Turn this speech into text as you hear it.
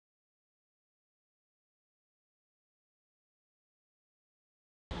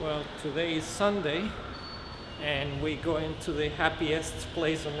Well, today is Sunday and we're going to the happiest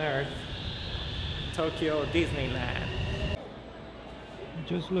place on earth, Tokyo Disneyland.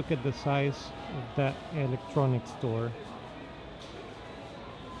 Just look at the size of that electronics store.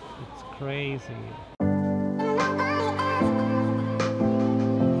 It's crazy.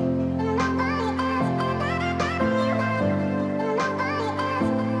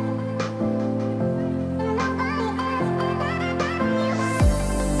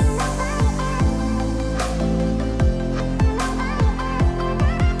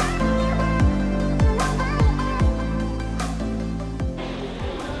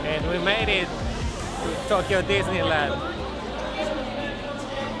 We made it to Tokyo Disneyland.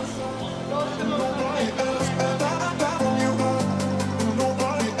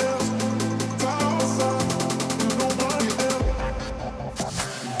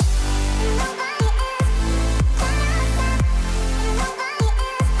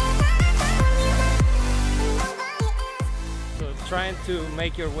 So trying to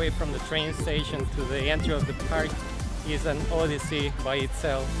make your way from the train station to the entry of the park is an odyssey by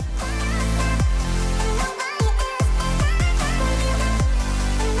itself.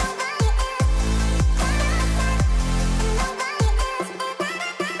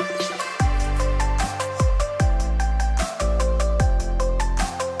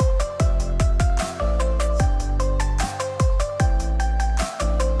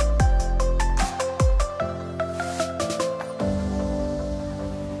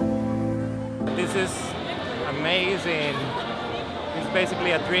 This is amazing. It's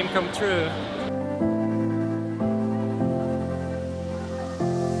basically a dream come true.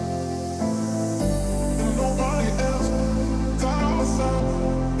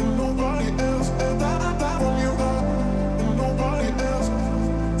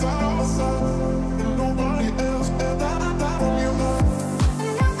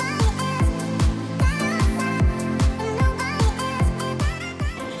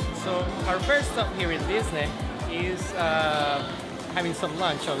 Our first stop here in Disney is having some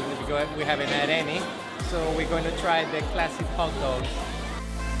lunch, obviously, because we haven't had any. So we're going to try the classic hot dogs.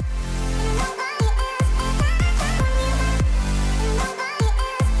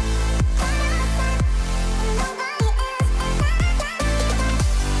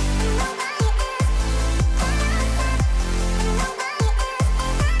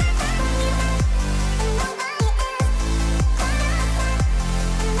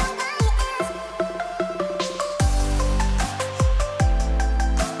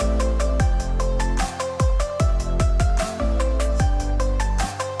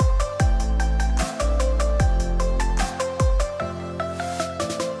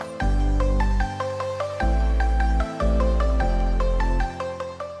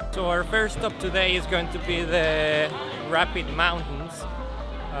 So our first stop today is going to be the Rapid Mountains.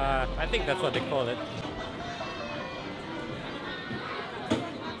 I think that's what they call it.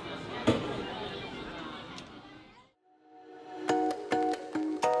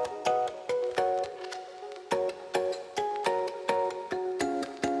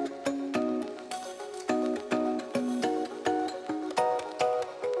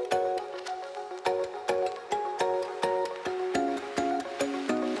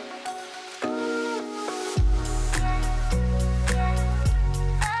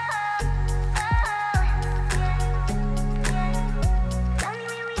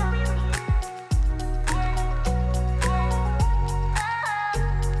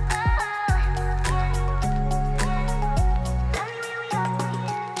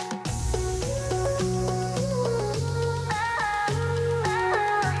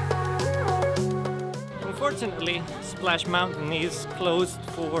 Unfortunately, Splash Mountain is closed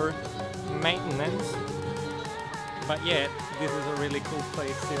for maintenance, but yet this is a really cool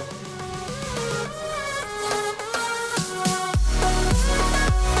place too.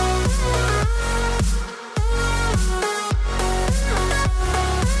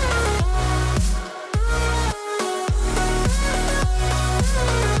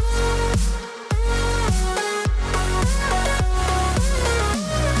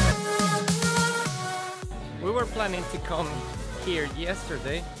 We were planning to come here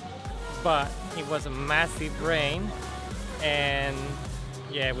yesterday, but it was a massive rain and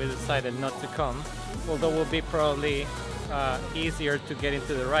yeah, we decided not to come. Although it will be probably easier to get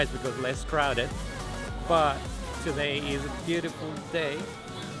into the rides because less crowded. But today is a beautiful day,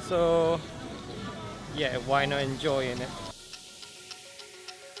 so yeah, why not enjoying it?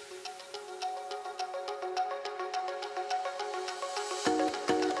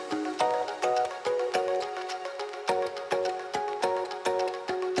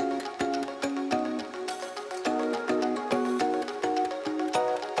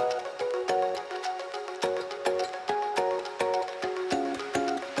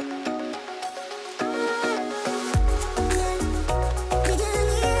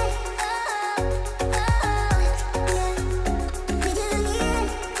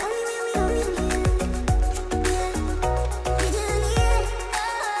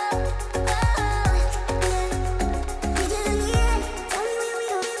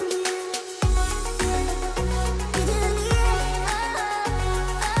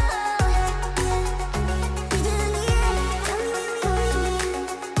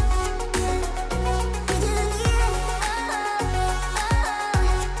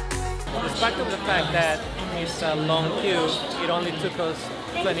 spite of the fact that it's a long queue, it only took us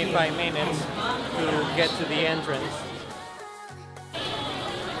 25 minutes to get to the entrance.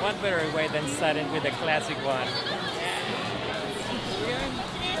 What better way than starting with the classic one?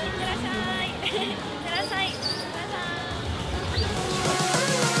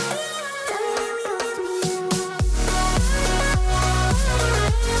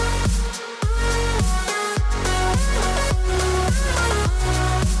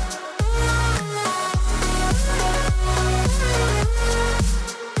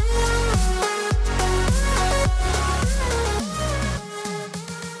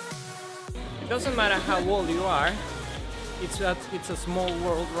 It doesn't matter how old you are, it's a small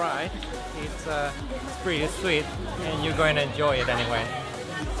world ride. It's pretty sweet and you're going to enjoy it anyway.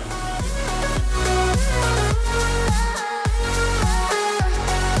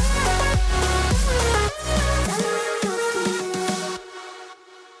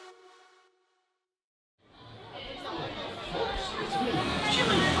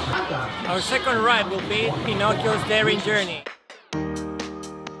 Our second ride will be Pinocchio's Daring Journey.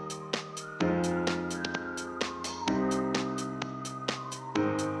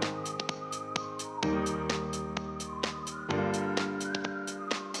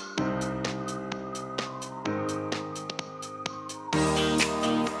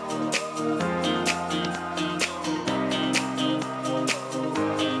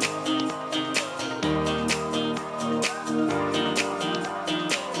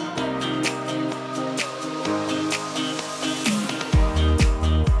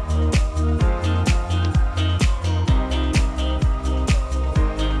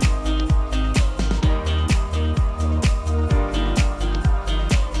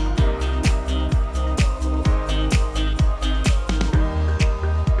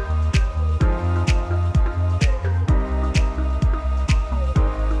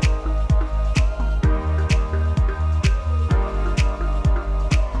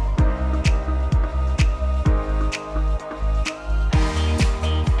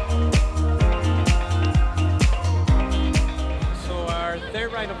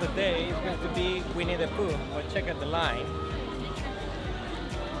 Of the day is going to be Winnie the Pooh, but check out the line.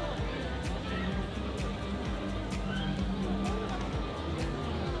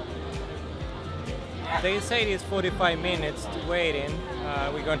 They say it is 45 minutes to wait in.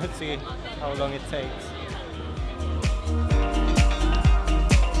 We're going to see how long it takes.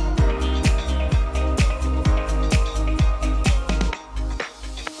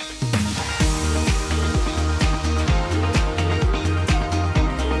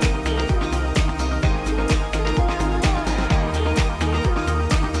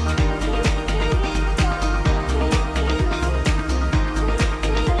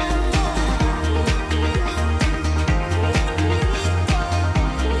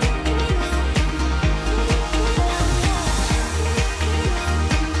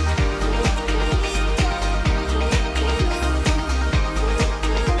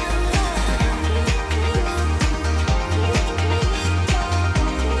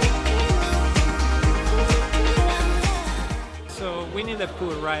 Winnie the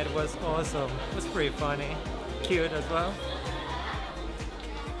Pooh ride was awesome. It was pretty funny, cute as well.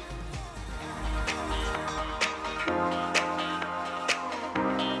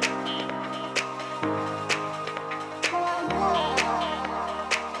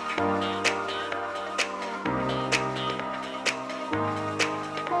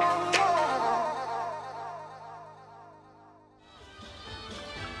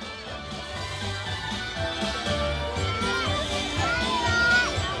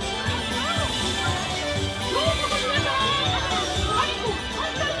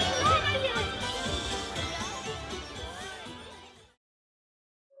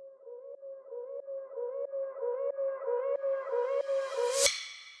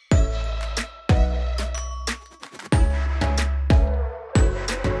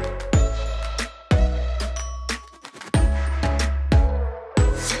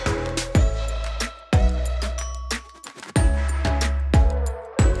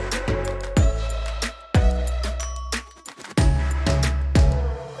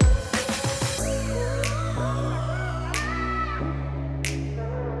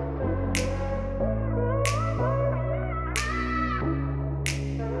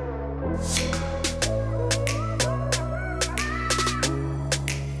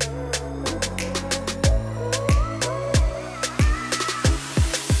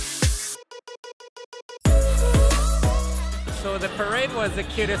 So the parade was the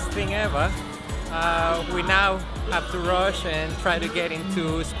cutest thing ever. We now have to rush and try to get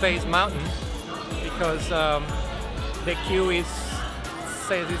into Space Mountain because the queue is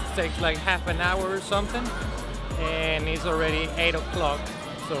says it takes like half an hour or something, and it's already 8 o'clock,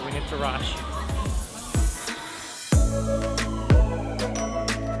 so we need to rush.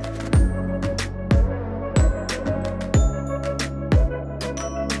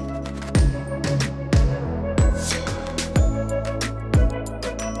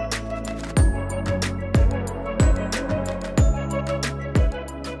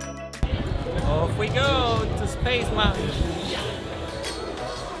 Off we go to Space Mountain.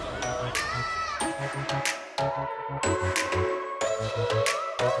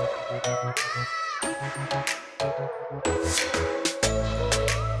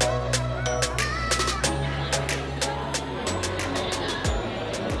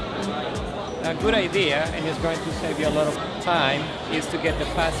 A good idea, and it's going to save you a lot of time, is to get the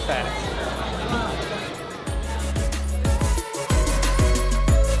fast pass.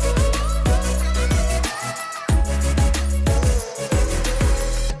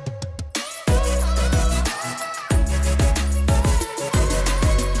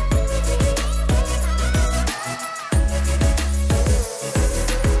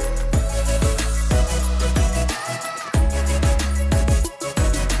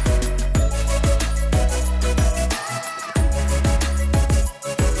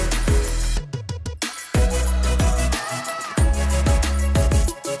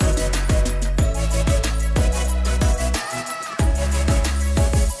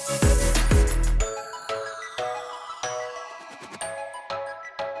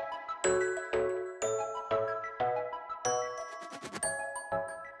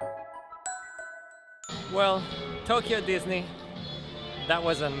 Well, Tokyo Disney, that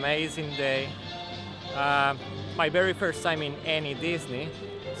was an amazing day. My very first time in any Disney,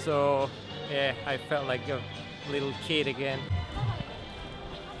 so yeah, I felt like a little kid again.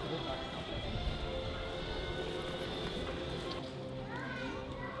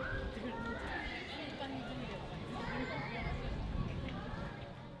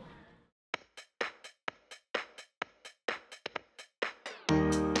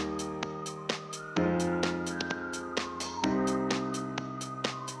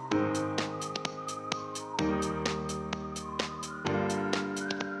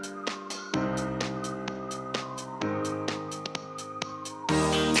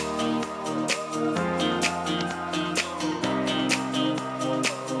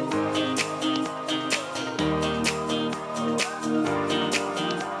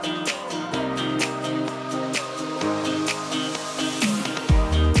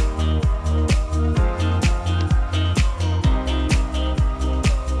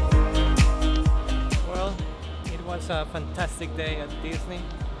 A fantastic day at Disney.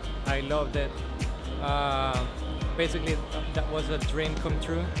 I loved it. Basically, that was a dream come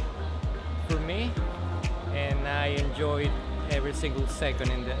true for me, and I enjoyed every single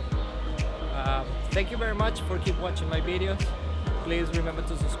second in there. Thank you very much for keep watching my videos. Please remember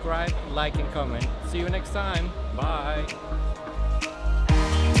to subscribe, like, and comment. See you next time. Bye.